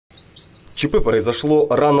ЧП произошло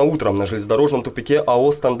рано утром на железнодорожном тупике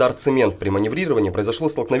АО «Стандарт-Цемент». При маневрировании произошло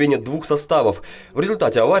столкновение двух составов. В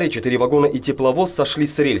результате аварии 4 вагона и тепловоз сошли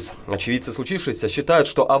с рельс. Очевидцы случившегося считают,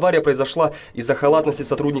 что авария произошла из-за халатности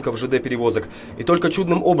сотрудников ЖД-перевозок. И только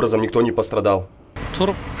чудным образом никто не пострадал.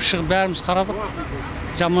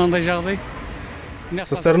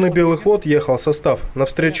 Со стороны Белых вод ехал состав,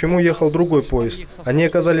 навстречу ему ехал другой поезд. Они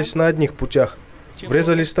оказались на одних путях.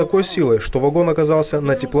 Врезались с такой силой, что вагон оказался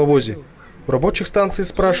на тепловозе. У рабочих станций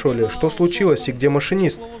спрашивали, что случилось и где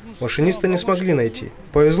машинист. Машиниста не смогли найти.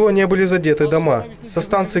 Повезло, не были задеты дома. Со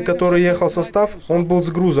станции, которой ехал состав, он был с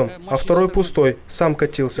грузом, а второй пустой, сам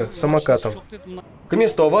катился самокатом. К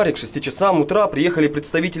месту аварии к 6 часам утра приехали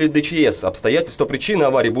представители ДЧС. Обстоятельства причины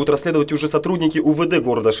аварии будут расследовать уже сотрудники УВД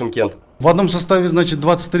города Шымкент. В одном составе,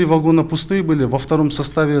 23 вагона пустые были, во втором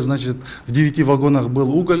составе, в 9 вагонах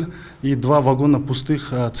был уголь и 2 вагона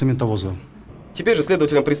пустых цементовозов. Теперь же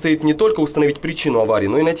следователям предстоит не только установить причину аварии,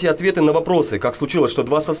 но и найти ответы на вопросы, как случилось, что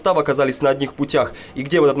 2 состава оказались на одних путях, и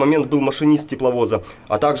где в этот момент был машинист тепловоза,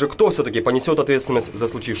 а также кто все-таки понесет ответственность за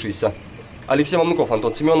случившееся. Алексей Мамнуков,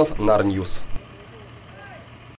 Антон Семенов, Нар Ньюс.